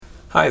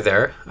Hi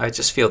there. I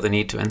just feel the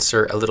need to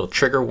insert a little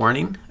trigger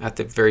warning at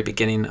the very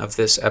beginning of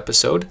this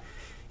episode.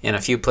 In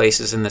a few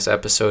places in this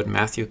episode,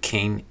 Matthew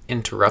Kane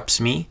interrupts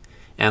me,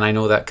 and I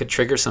know that could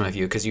trigger some of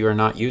you because you are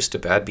not used to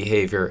bad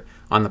behavior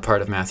on the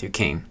part of Matthew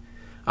Kane.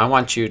 I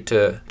want you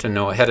to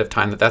know ahead of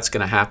time that that's going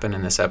to happen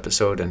in this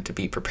episode and to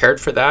be prepared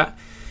for that.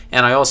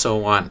 And I also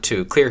want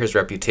to clear his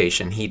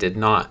reputation. He did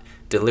not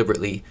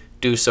deliberately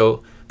do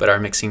so, but our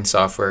mixing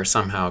software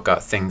somehow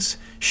got things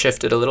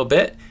shifted a little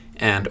bit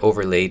and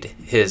overlaid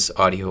his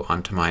audio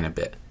onto mine a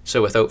bit.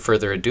 So without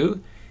further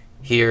ado,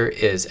 here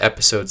is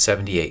episode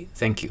 78.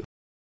 Thank you.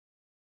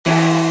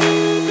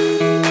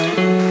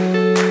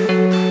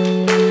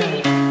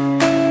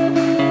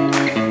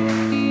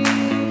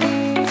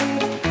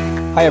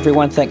 Hi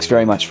everyone, thanks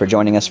very much for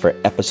joining us for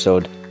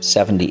episode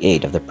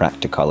 78 of the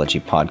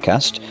Practicology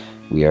podcast.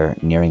 We are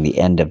nearing the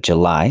end of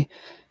July.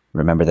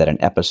 Remember that in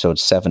episode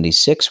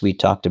 76, we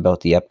talked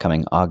about the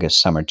upcoming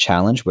August Summer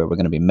Challenge, where we're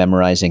going to be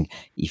memorizing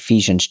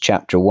Ephesians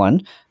chapter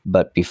 1.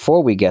 But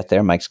before we get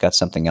there, Mike's got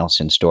something else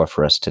in store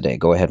for us today.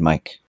 Go ahead,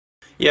 Mike.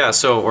 Yeah,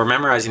 so we're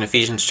memorizing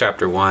Ephesians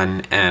chapter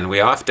 1, and we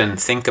often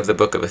think of the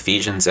book of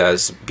Ephesians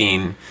as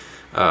being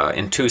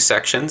in two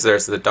sections.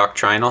 There's the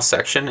doctrinal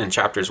section in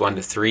chapters 1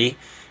 to 3,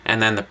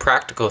 and then the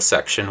practical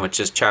section, which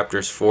is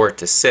chapters 4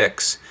 to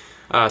 6.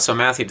 So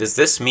Matthew, does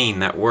this mean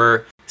that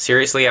we're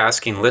seriously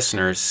asking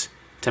listeners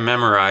to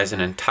memorize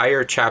an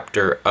entire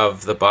chapter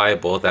of the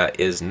Bible that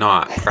is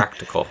not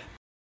practical?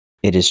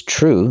 It is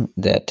true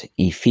that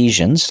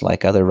Ephesians,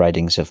 like other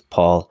writings of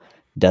Paul,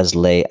 does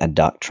lay a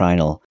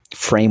doctrinal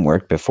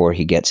framework before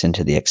he gets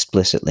into the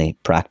explicitly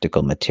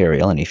practical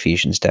material, and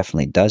Ephesians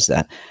definitely does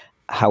that.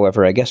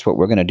 However, I guess what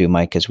we're going to do,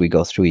 Mike, as we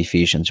go through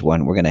Ephesians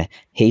 1, we're going to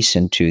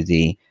hasten to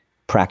the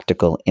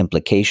practical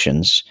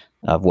implications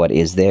of what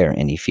is there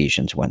in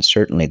Ephesians 1.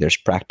 Certainly, there's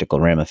practical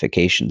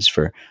ramifications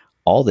for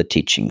all the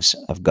teachings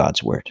of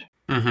God's Word.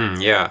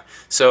 Yeah.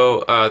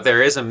 So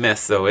there is a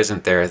myth, though,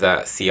 isn't there,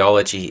 that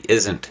theology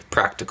isn't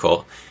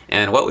practical.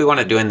 And what we want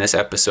to do in this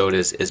episode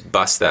is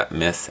bust that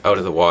myth out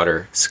of the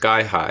water,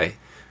 sky high.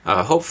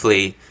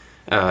 Hopefully,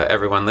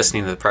 everyone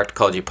listening to the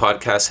Practicology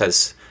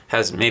podcast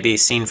has maybe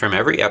seen from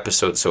every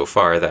episode so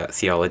far that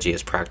theology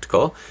is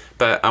practical.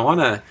 But I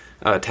want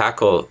to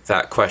tackle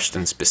that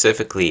question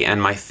specifically.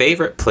 And my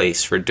favorite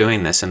place for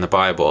doing this in the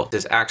Bible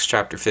is Acts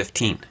chapter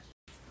 15.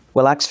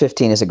 Well, Acts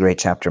 15 is a great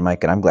chapter,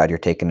 Mike, and I'm glad you're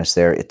taking us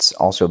there. It's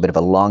also a bit of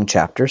a long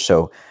chapter,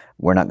 so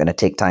we're not going to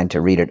take time to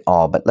read it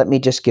all. But let me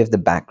just give the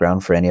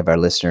background for any of our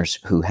listeners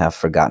who have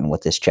forgotten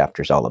what this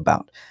chapter is all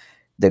about.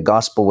 The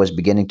gospel was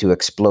beginning to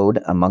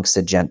explode amongst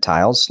the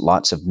Gentiles.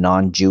 Lots of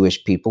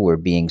non-Jewish people were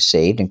being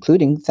saved,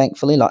 including,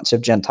 thankfully, lots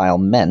of Gentile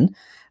men.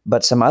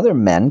 But some other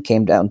men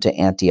came down to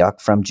Antioch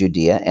from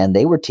Judea, and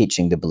they were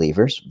teaching the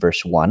believers,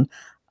 verse 1,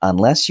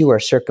 "Unless you are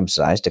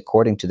circumcised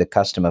according to the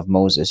custom of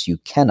Moses, you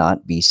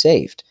cannot be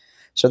saved."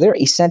 So they're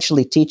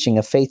essentially teaching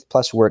a faith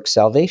plus work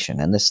salvation.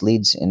 And this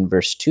leads in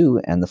verse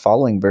 2 and the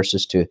following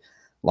verses to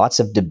lots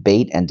of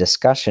debate and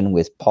discussion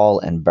with Paul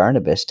and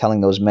Barnabas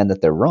telling those men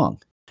that they're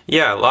wrong.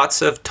 Yeah,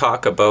 lots of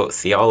talk about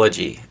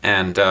theology.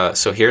 And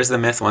so here's the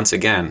myth once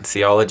again.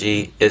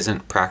 Theology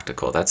isn't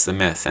practical. That's the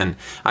myth. And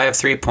I have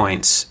 3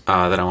 points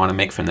that I want to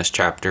make from this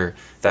chapter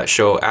that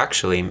show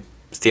actually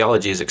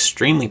theology is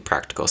extremely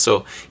practical.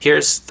 So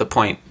here's the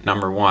point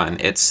number 1.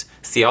 It's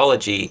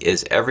theology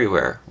is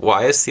everywhere.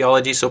 Why is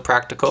theology so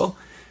practical?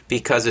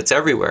 Because it's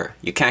everywhere.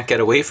 You can't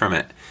get away from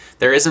it.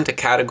 There isn't a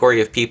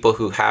category of people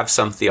who have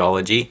some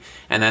theology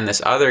and then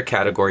this other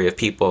category of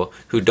people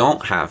who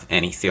don't have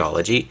any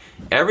theology.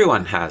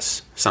 Everyone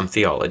has some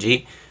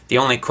theology. The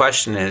only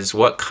question is,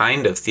 what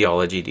kind of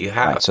theology do you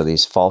have? Right, so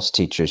these false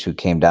teachers who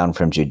came down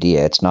from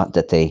Judea, it's not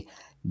that they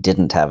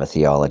didn't have a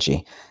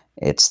theology.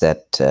 It's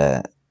that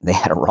they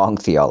had a wrong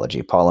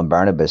theology. Paul and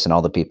Barnabas and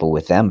all the people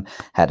with them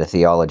had a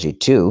theology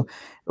too.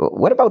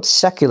 What about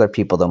secular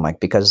people though,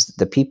 Mike? Because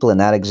the people in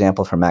that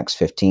example from Acts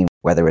 15,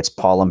 whether it's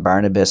Paul and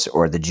Barnabas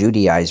or the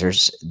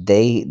Judaizers,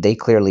 they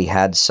clearly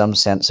had some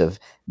sense of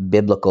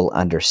biblical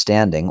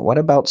understanding. What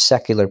about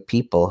secular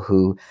people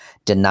who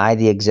deny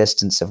the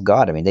existence of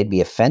God? I mean, they'd be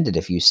offended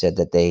if you said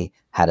that they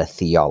had a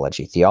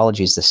theology.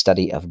 Theology is the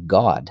study of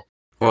God.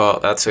 Well,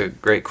 that's a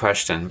great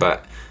question,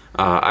 but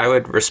I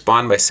would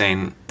respond by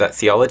saying that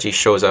theology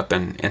shows up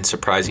in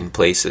surprising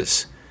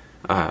places.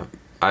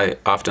 I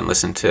often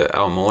listen to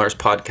Al Mohler's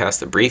podcast,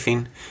 The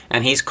Briefing,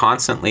 and he's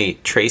constantly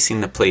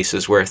tracing the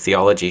places where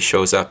theology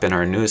shows up in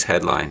our news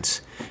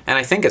headlines. And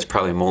I think it's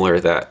probably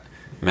Mohler that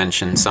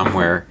mentioned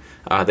somewhere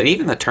that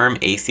even the term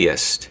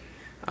atheist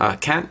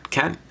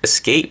can't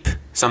escape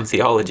some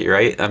theology,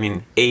 right? I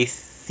mean,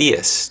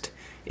 atheist,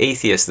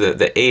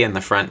 the A in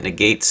the front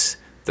negates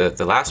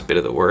the last bit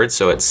of the word,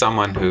 so it's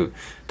someone who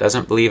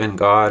doesn't believe in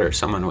God or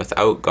someone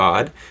without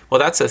God. Well,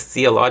 that's a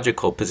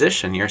theological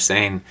position. You're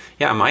saying,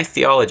 yeah, my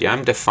theology,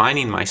 I'm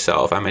defining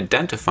myself, I'm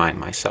identifying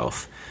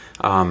myself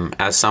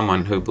as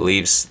someone who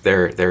believes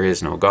there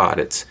is no God.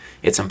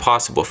 It's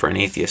impossible for an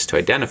atheist to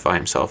identify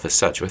himself as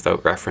such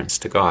without reference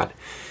to God.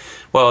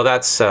 Well,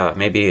 that's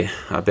maybe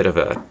a bit of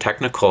a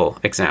technical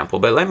example,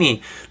 but let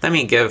me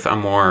give a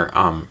more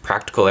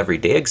practical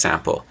everyday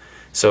example.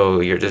 So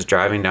you're just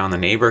driving down the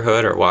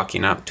neighborhood or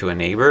walking up to a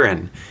neighbor,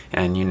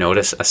 and you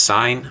notice a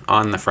sign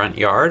on the front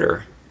yard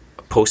or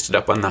posted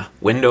up on the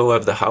window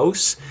of the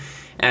house,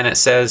 and it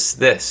says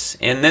this: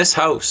 "In this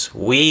house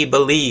we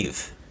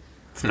believe."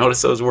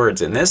 Notice those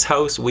words. "In this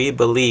house we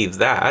believe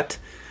that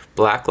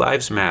Black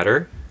Lives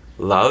Matter,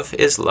 love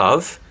is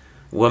love,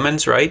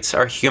 women's rights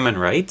are human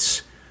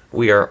rights,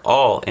 we are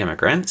all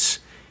immigrants,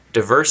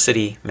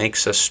 diversity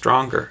makes us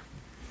stronger."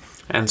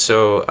 And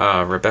so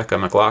Rebecca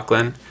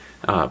McLaughlin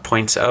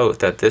points out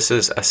that this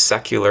is a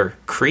secular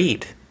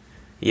creed.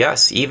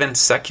 Yes, even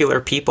secular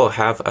people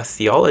have a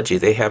theology.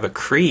 They have a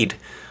creed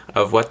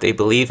of what they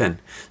believe in.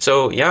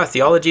 So yeah,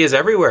 theology is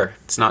everywhere.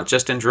 It's not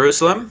just in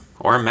Jerusalem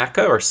or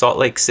Mecca or Salt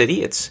Lake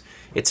City.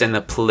 It's in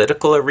the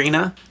political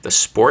arena, the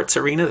sports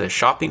arena, the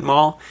shopping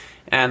mall,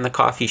 and the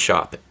coffee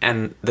shop.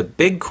 And the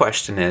big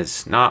question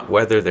is not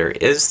whether there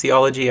is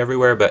theology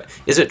everywhere, but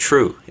is it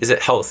true? Is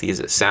it healthy? Is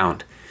it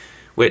sound?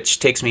 Which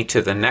takes me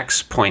to the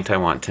next point I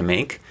want to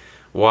make.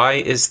 Why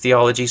is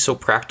theology so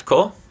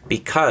practical?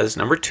 Because,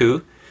 number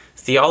 2,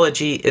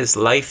 theology is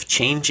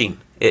life-changing.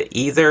 It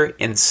either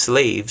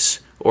enslaves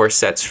or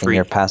sets free. In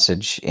your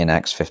passage in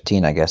Acts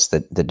 15, I guess the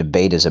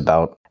debate is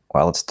about,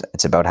 well,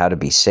 it's about how to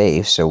be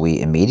saved. So we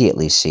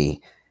immediately see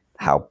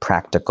how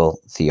practical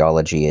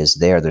theology is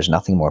there. There's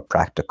nothing more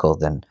practical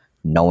than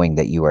knowing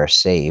that you are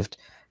saved.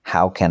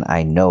 How can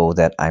I know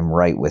that I'm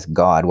right with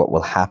God? What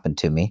will happen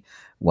to me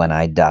when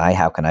I die?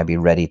 How can I be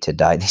ready to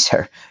die? These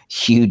are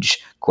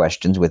huge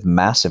questions with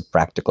massive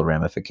practical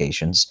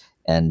ramifications.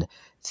 And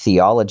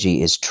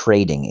theology is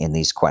trading in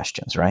these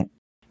questions, right?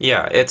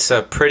 Yeah, it's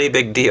a pretty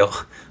big deal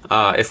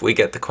if we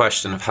get the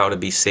question of how to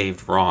be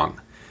saved wrong.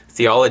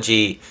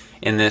 Theology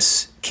in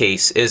this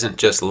case isn't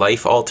just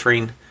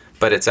life-altering,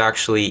 but it's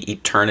actually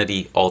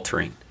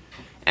eternity-altering.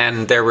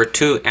 And there were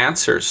 2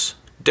 answers,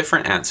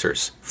 different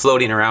answers,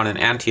 floating around in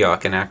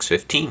Antioch in Acts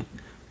 15.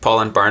 Paul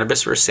and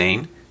Barnabas were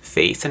saying,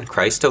 faith in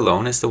Christ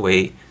alone is the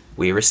way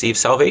we receive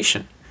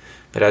salvation.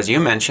 But as you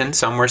mentioned,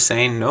 some were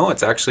saying, no,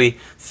 it's actually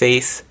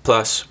faith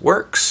plus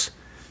works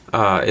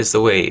is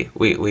the way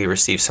we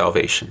receive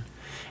salvation.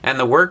 And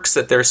the works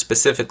that they're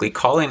specifically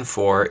calling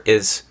for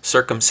is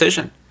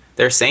circumcision.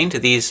 They're saying to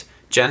these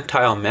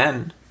Gentile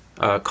men,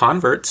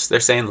 converts, they're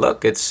saying,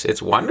 look,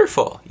 it's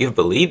wonderful. You've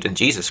believed in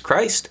Jesus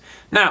Christ.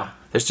 Now,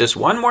 there's just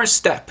one more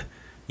step.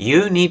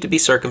 You need to be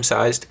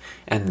circumcised,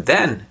 and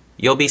then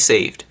you'll be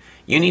saved.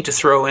 You need to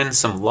throw in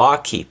some law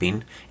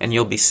keeping, and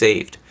you'll be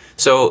saved.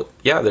 So,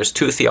 yeah, there's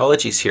 2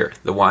 theologies here.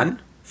 The one,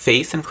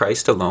 faith in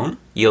Christ alone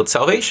yields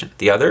salvation.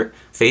 The other,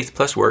 faith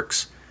plus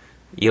works,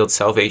 yields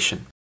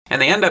salvation.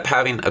 And they end up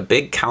having a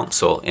big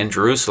council in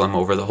Jerusalem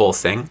over the whole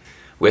thing,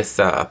 with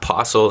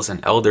apostles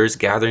and elders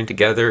gathering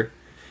together.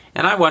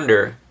 And I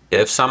wonder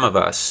if some of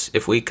us,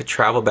 if we could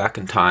travel back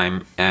in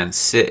time and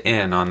sit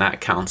in on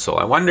that council,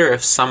 I wonder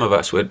if some of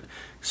us would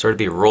sort of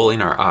be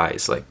rolling our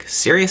eyes, like,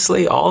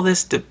 seriously, all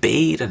this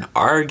debate and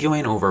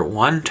arguing over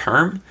one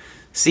term?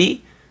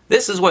 See,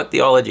 this is what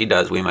theology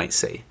does, we might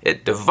say.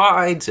 It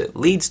divides, it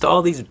leads to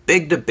all these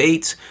big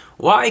debates.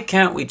 Why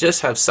can't we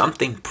just have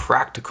something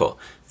practical?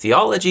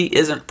 Theology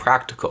isn't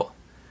practical,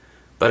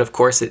 but of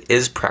course it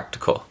is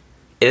practical.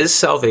 Is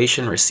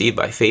salvation received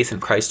by faith in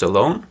Christ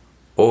alone,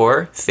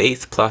 or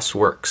faith plus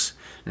works?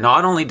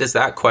 Not only does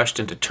that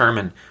question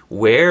determine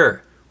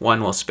where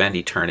one will spend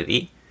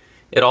eternity,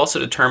 it also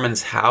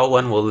determines how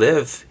one will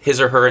live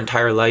his or her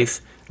entire life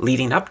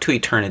leading up to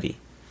eternity.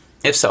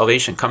 If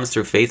salvation comes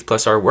through faith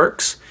plus our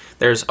works,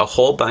 there's a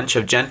whole bunch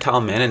of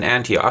Gentile men in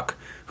Antioch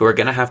who are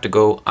going to have to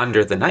go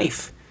under the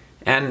knife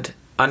and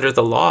under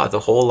the law,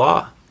 the whole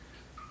law.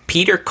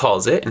 Peter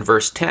calls it, in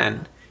verse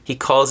 10, he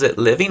calls it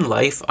living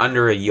life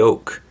under a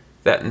yoke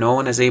that no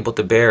one is able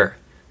to bear.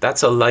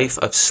 That's a life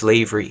of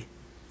slavery.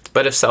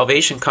 But if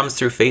salvation comes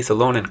through faith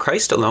alone in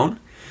Christ alone,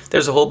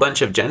 there's a whole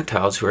bunch of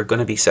Gentiles who are going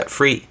to be set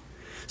free.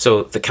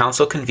 So the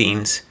council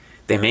convenes.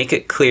 They make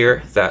it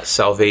clear that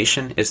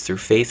salvation is through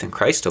faith in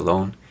Christ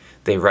alone.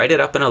 They write it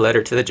up in a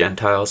letter to the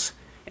Gentiles.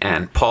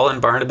 And Paul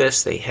and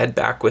Barnabas, they head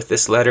back with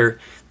this letter.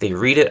 They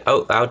read it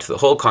out loud to the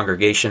whole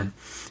congregation.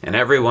 And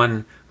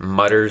everyone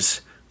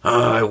mutters,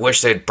 "Oh, I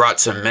wish they'd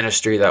brought some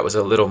ministry that was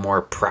a little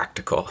more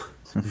practical."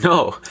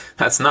 No,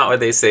 that's not what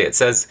they say. It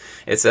says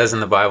in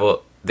the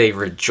Bible, they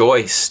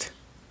rejoiced.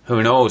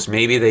 Who knows,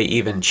 maybe they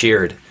even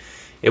cheered.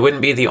 It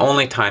wouldn't be the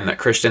only time that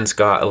Christians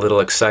got a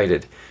little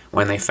excited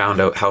when they found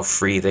out how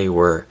free they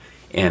were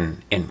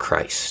in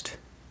Christ.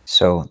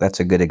 So that's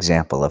a good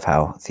example of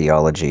how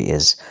theology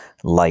is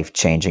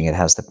life-changing. It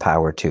has the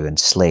power to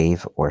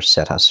enslave or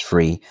set us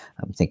free.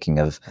 I'm thinking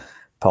of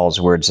Paul's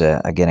words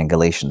again in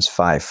Galatians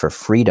 5, "For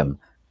freedom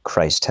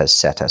Christ has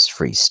set us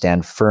free.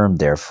 Stand firm,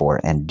 therefore,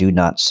 and do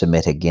not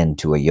submit again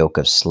to a yoke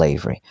of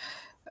slavery."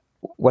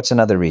 What's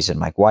another reason,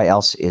 Mike? Why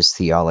else is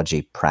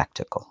theology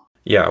practical?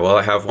 Yeah, well,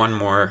 I have one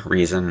more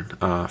reason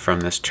from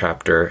this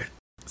chapter.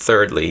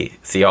 Thirdly,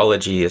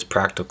 theology is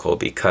practical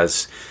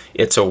because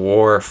it's a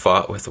war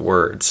fought with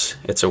words.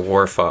 It's a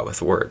war fought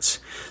with words.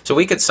 So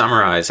we could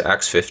summarize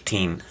Acts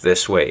 15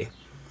 this way.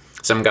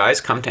 Some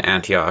guys come to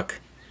Antioch,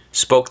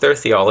 spoke their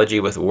theology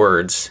with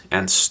words,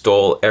 and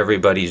stole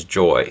everybody's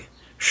joy.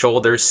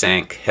 Shoulders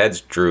sank, heads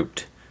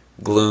drooped,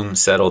 gloom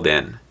settled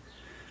in.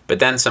 But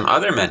then some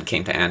other men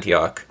came to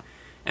Antioch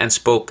and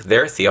spoke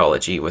their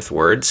theology with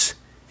words,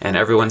 and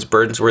everyone's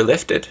burdens were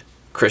lifted.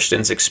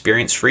 Christians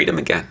experienced freedom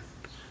again.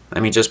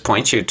 Let me just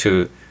point you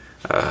to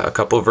a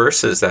couple of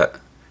verses that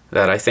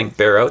I think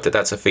bear out that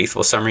that's a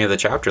faithful summary of the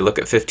chapter. Look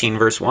at 15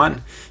 verse 1.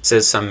 It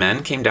says, some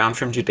men came down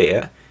from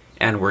Judea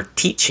and were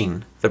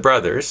teaching the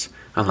brothers,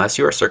 unless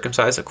you are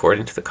circumcised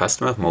according to the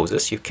custom of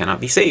Moses, you cannot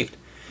be saved.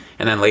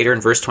 And then later in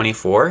verse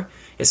 24,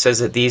 it says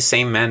that these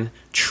same men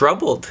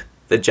troubled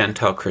the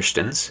Gentile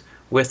Christians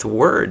with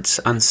words,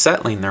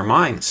 unsettling their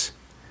minds.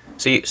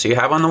 So you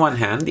have on the one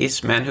hand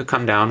these men who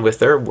come down with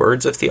their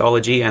words of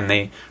theology and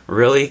they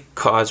really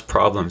cause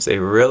problems. They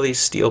really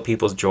steal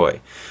people's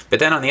joy. But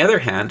then on the other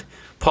hand,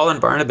 Paul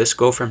and Barnabas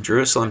go from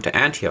Jerusalem to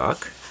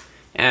Antioch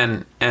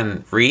and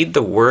read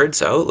the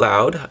words out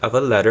loud of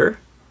a letter,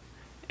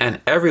 and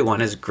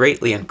everyone is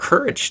greatly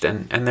encouraged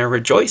and they're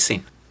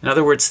rejoicing. In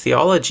other words,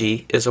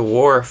 theology is a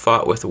war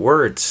fought with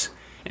words,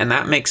 and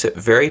that makes it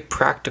very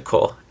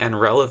practical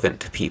and relevant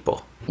to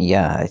people.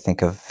 Yeah, I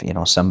think of,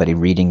 somebody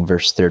reading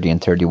verse 30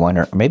 and 31,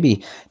 or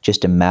maybe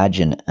just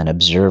imagine an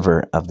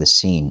observer of the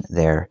scene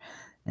there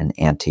in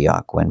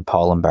Antioch when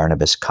Paul and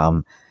Barnabas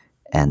come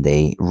and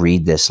they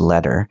read this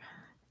letter,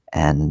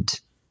 and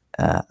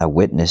a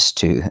witness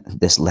to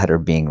this letter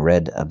being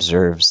read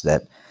observes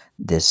that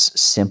this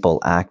simple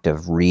act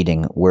of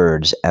reading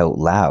words out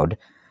loud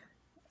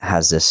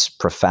has this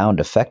profound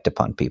effect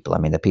upon people. I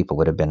mean, the people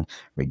would have been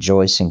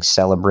rejoicing,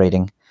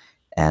 celebrating.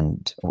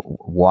 And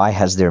why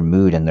has their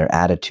mood and their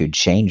attitude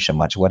changed so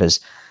much? What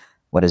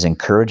has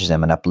encouraged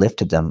them and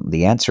uplifted them?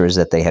 The answer is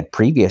that they had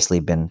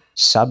previously been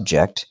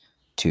subject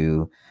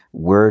to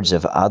words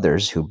of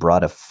others who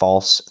brought a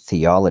false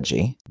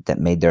theology that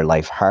made their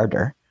life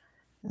harder,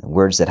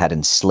 words that had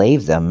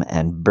enslaved them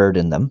and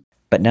burdened them.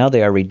 But now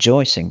they are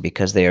rejoicing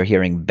because they are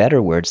hearing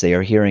better words. They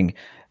are hearing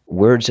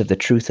words of the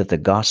truth of the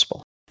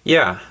gospel.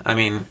 Yeah, I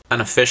mean,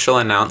 an official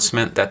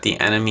announcement that the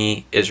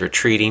enemy is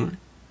retreating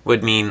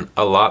would mean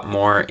a lot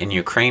more in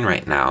Ukraine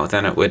right now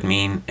than it would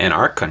mean in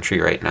our country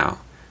right now.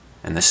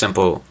 And the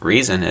simple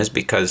reason is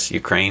because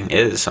Ukraine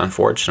is,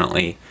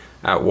 unfortunately,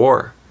 at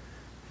war.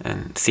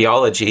 And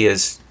theology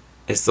is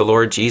the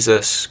Lord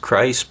Jesus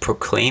Christ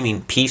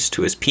proclaiming peace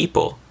to his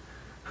people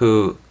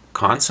who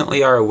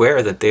constantly are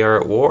aware that they are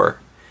at war.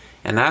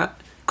 And that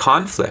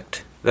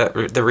conflict,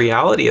 the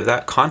reality of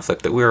that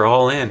conflict that we're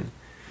all in,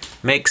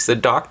 makes the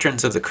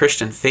doctrines of the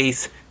Christian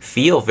faith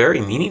feel very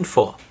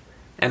meaningful.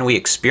 And we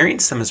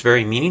experience them as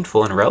very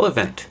meaningful and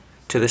relevant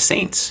to the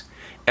saints.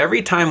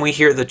 Every time we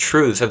hear the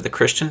truths of the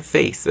Christian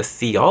faith, the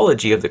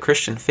theology of the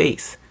Christian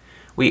faith,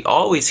 we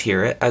always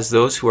hear it as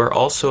those who are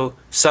also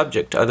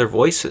subject to other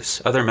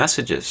voices, other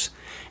messages.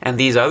 And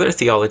these other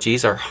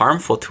theologies are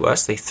harmful to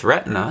us. They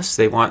threaten us.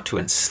 They want to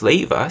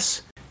enslave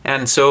us.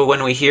 And so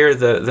when we hear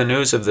the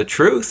news of the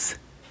truth,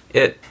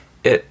 it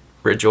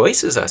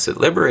rejoices us. It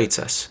liberates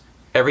us.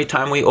 Every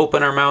time we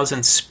open our mouths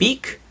and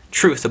speak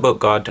truth about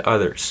God to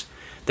others,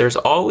 there's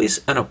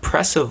always an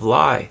oppressive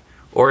lie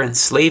or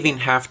enslaving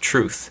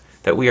half-truth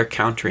that we are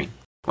countering.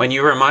 When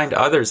you remind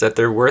others that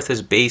their worth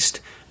is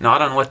based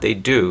not on what they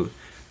do,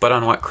 but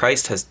on what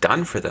Christ has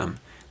done for them,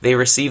 they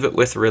receive it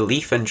with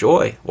relief and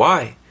joy.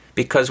 Why?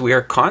 Because we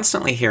are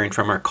constantly hearing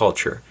from our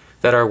culture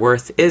that our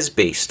worth is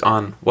based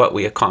on what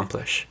we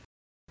accomplish.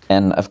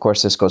 And of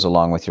course, this goes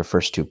along with your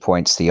first 2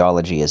 points.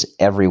 Theology is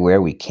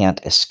everywhere. We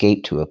can't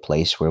escape to a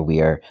place where we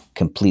are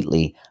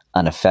completely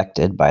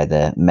unaffected by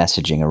the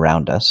messaging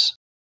around us.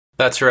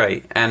 That's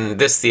right. And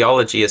this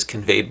theology is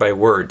conveyed by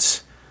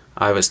words.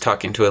 I was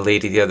talking to a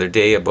lady the other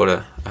day about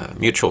a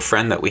mutual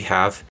friend that we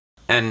have,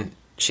 and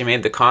she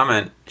made the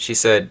comment, she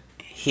said,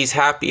 he's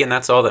happy and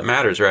that's all that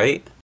matters,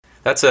 right?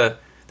 That's a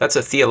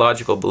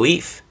theological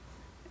belief,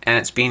 and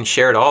it's being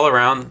shared all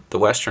around the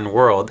Western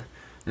world,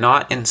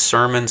 not in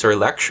sermons or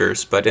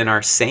lectures, but in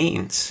our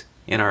sayings,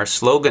 in our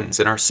slogans,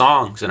 in our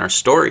songs, in our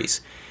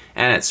stories.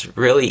 And it's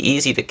really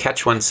easy to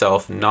catch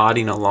oneself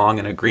nodding along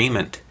in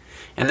agreement.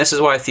 And this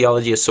is why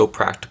theology is so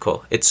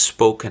practical. It's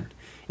spoken.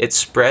 It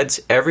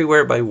spreads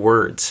everywhere by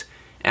words.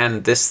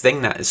 And this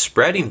thing that is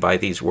spreading by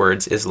these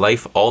words is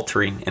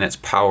life-altering in its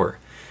power,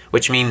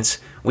 which means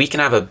we can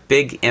have a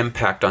big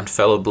impact on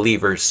fellow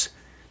believers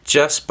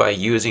just by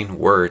using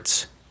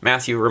words.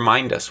 Matthew,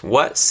 remind us,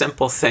 what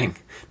simple thing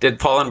did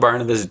Paul and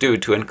Barnabas do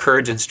to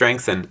encourage and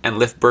strengthen and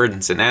lift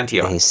burdens in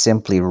Antioch? They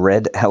simply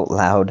read out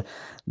loud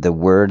the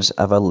words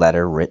of a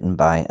letter written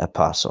by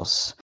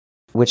apostles.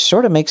 Which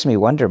sort of makes me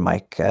wonder,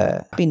 Mike,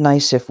 it'd be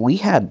nice if we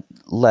had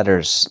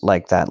letters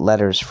like that,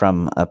 letters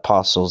from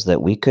apostles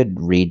that we could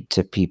read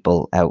to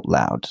people out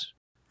loud.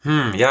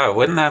 Yeah,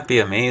 wouldn't that be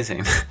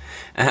amazing?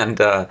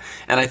 And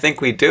I think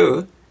we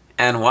do.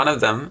 And one of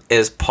them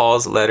is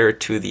Paul's letter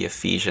to the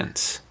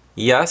Ephesians.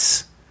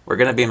 Yes, we're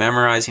going to be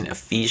memorizing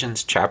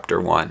Ephesians chapter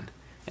 1.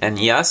 And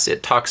yes,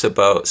 it talks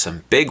about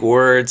some big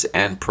words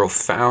and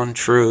profound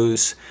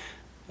truths,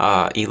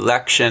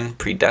 election,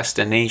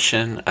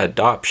 predestination,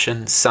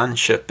 adoption,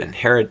 sonship,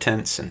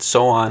 inheritance, and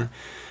so on.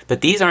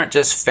 But these aren't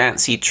just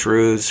fancy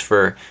truths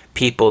for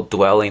people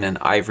dwelling in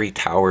ivory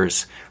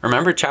towers.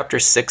 Remember chapter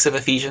 6 of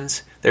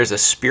Ephesians? There's a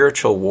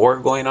spiritual war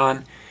going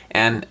on,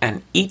 and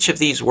each of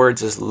these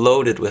words is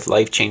loaded with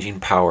life-changing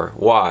power.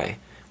 Why?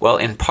 Well,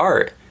 in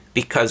part,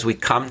 because we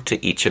come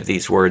to each of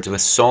these words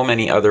with so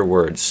many other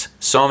words,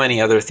 so many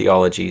other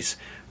theologies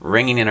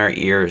ringing in our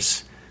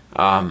ears,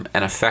 and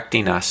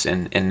affecting us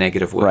in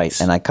negative ways.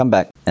 Right, and I come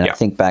back and I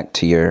think back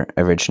to your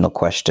original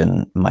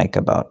question, Mike,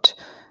 about,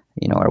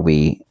 are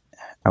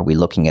we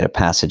looking at a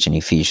passage in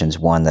Ephesians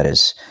 1 that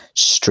is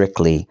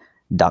strictly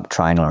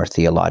doctrinal or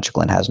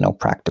theological and has no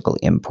practical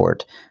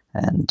import?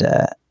 And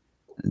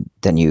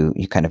then you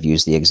kind of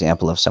use the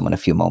example of someone a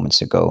few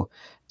moments ago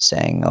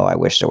saying, I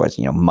wish there was,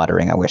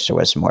 muttering, I wish there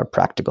was more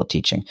practical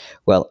teaching.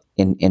 Well,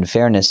 in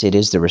fairness, it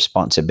is the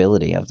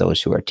responsibility of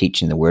those who are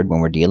teaching the word when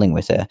we're dealing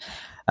with a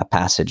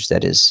passage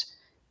that is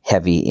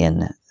heavy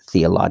in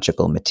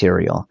theological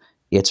material.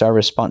 It's our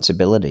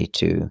responsibility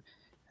to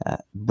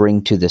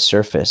bring to the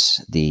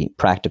surface the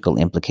practical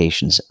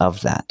implications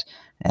of that.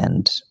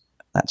 And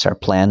that's our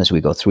plan as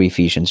we go through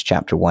Ephesians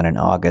chapter 1 in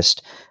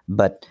August.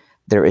 But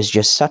there is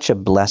just such a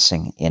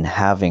blessing in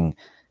having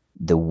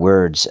the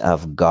words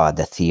of God,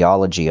 the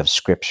theology of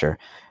Scripture,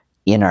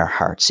 in our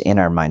hearts, in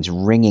our minds,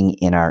 ringing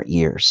in our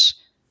ears.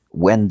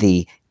 When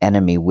the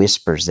enemy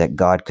whispers that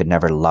God could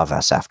never love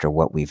us after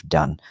what we've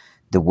done,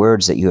 the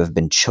words that you have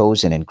been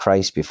chosen in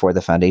Christ before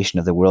the foundation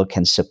of the world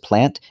can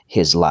supplant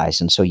his lies.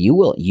 And so you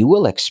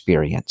will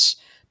experience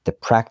the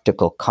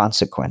practical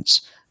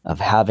consequence of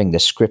having the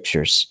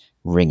Scriptures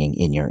ringing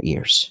in your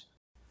ears.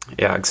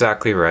 Yeah,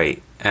 exactly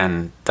right.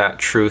 And that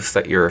truth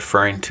that you're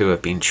referring to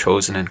of being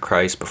chosen in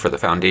Christ before the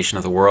foundation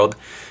of the world,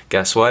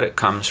 guess what? It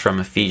comes from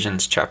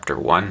Ephesians chapter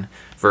 1,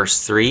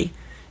 verse 3.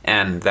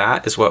 And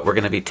that is what we're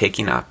going to be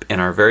taking up in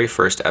our very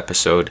first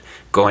episode,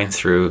 going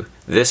through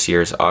this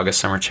year's August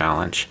Summer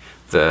Challenge,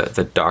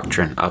 the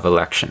doctrine of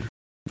election.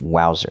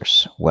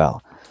 Wowzers.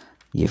 Well,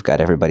 you've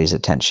got everybody's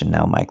attention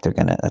now, Mike.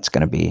 That's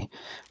gonna be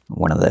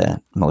one of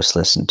the most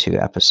listened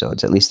to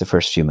episodes, at least the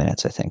first few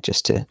minutes, I think,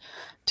 just to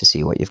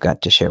see what you've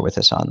got to share with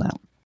us on that.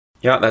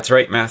 Yeah, that's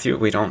right, Matthew.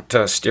 We don't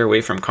steer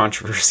away from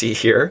controversy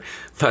here,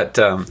 but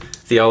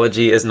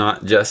theology is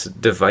not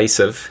just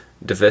divisive.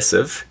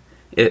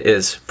 It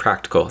is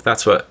practical.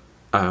 That's what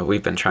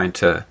we've been trying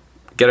to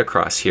get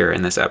across here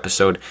in this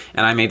episode.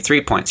 And I made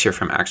 3 points here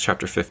from Acts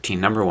chapter 15.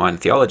 Number 1,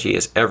 theology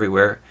is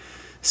everywhere.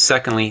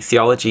 Secondly,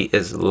 theology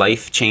is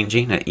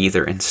life-changing. It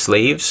either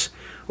enslaves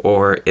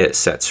or it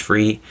sets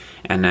free.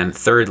 And then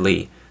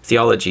thirdly,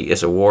 theology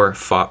is a war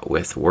fought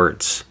with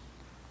words.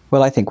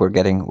 Well, I think we're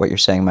getting what you're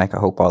saying, Mike. I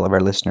hope all of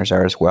our listeners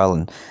are as well.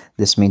 And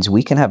this means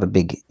we can have a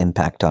big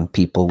impact on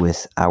people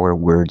with our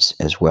words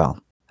as well.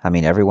 I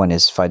mean, everyone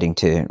is fighting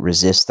to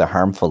resist the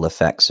harmful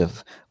effects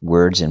of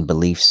words and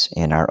beliefs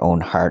in our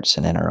own hearts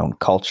and in our own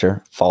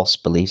culture, false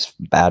beliefs,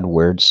 bad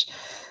words.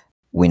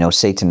 We know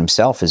Satan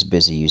himself is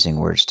busy using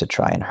words to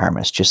try and harm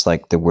us, just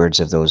like the words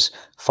of those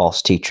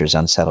false teachers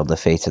unsettled the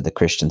faith of the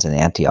Christians in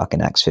Antioch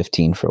in Acts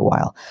 15 for a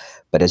while.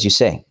 But as you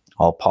say,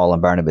 all Paul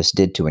and Barnabas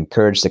did to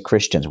encourage the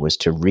Christians was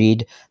to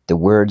read the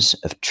words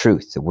of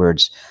truth, the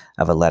words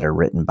of a letter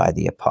written by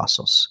the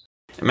apostles.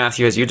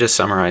 Matthew, as you just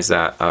summarized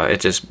that,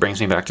 it just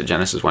brings me back to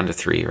Genesis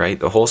 1-3, right?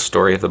 The whole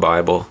story of the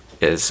Bible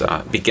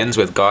begins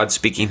with God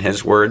speaking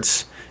his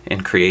words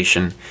in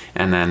creation,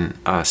 and then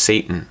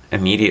Satan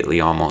immediately,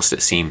 almost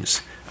it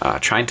seems,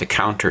 trying to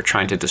counter,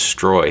 trying to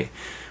destroy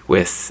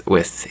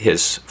with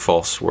his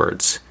false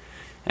words.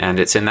 And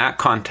it's in that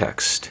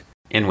context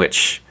in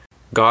which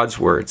God's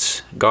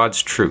words,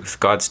 God's truth,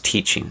 God's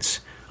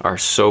teachings are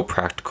so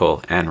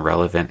practical and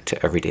relevant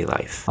to everyday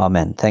life.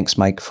 Amen. Thanks,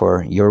 Mike,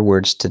 for your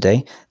words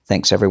today.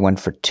 Thanks, everyone,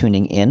 for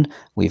tuning in.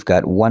 We've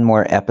got one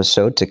more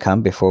episode to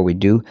come before we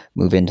do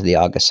move into the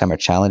August Summer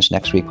Challenge.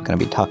 Next week, we're going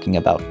to be talking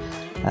about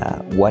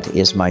what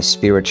is my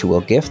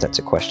spiritual gift? That's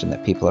a question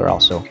that people are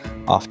also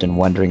often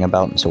wondering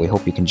about. And so we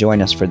hope you can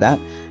join us for that,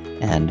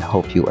 and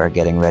hope you are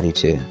getting ready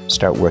to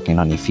start working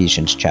on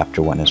Ephesians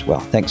chapter 1 as well.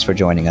 Thanks for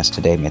joining us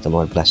today. May the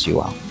Lord bless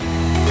you all.